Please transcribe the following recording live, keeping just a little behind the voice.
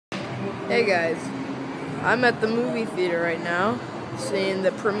Hey guys, I'm at the movie theater right now, seeing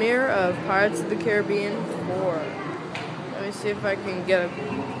the premiere of Pirates of the Caribbean 4. Let me see if I can get a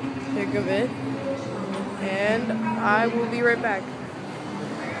pic of it, and I will be right back.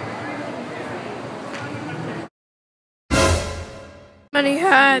 Many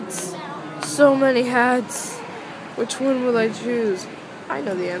hats! So many hats! Which one will I choose? I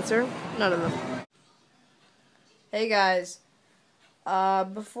know the answer. None of them. Hey guys.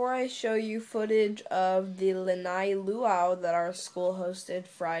 Before I show you footage of the Lāna'i Luau that our school hosted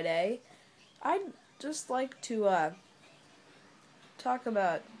Friday, I'd just like to, talk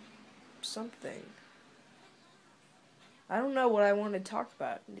about something. I don't know what I want to talk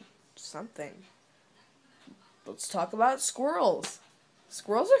about. Something. Let's talk about squirrels.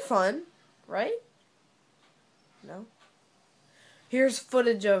 Squirrels are fun, right? No? Here's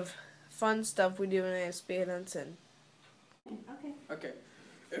footage of fun stuff we do in ASB at Ensign. Okay.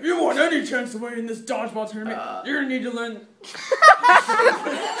 If you want any chance of winning this dodgeball tournament, you're gonna need to learn.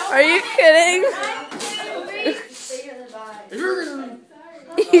 Are you kidding? If you're gonna.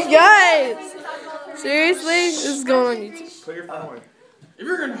 You guys! Seriously? This is going on YouTube. Put your phone away. If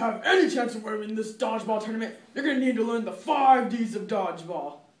you're gonna have any chance of winning this dodgeball tournament, you're gonna need to learn the 5 Ds of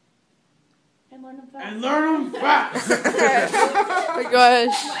dodgeball. And learn them fast. Oh my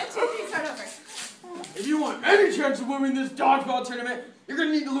gosh. If you want any chance of winning this dodgeball tournament, you're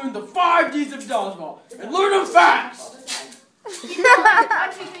gonna need to learn the 5 Ds of dodgeball and learn them fast. 1, 2,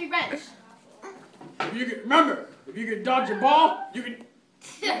 3, wrench. Remember, if you can dodge a ball, you can.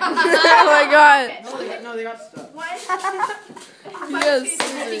 Oh my god. No, they got stuck. 1, Yes. 2,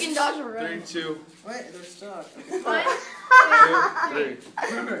 3. You can dodge a wrench. 3, 2. Wait, they're stuck. 1, 2, 3.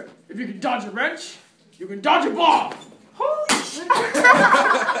 Remember, if you can dodge a wrench, you can dodge a ball.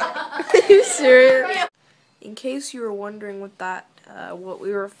 Are you serious? In case you were wondering what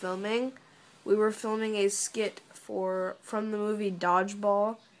we were filming a skit from the movie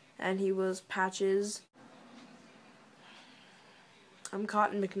Dodgeball, and he was Patches. I'm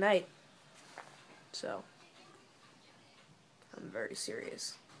Cotton McKnight, so I'm very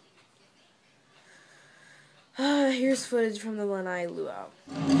serious. Here's footage from the Lāna'i Luau.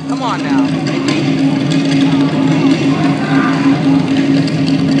 Come on now.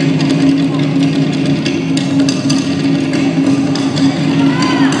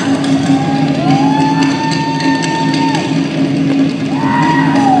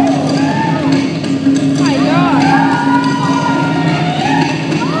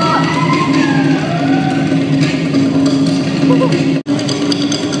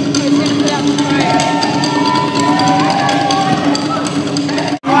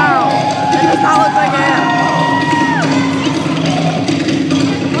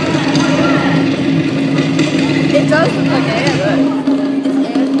 It does look like A, look. It's A,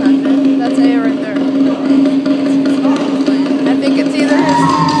 that's A right there. I think it's either his...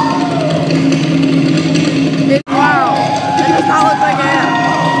 Wow, that does not look like A.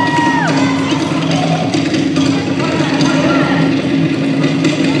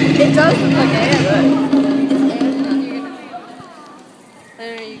 It does look like A, look.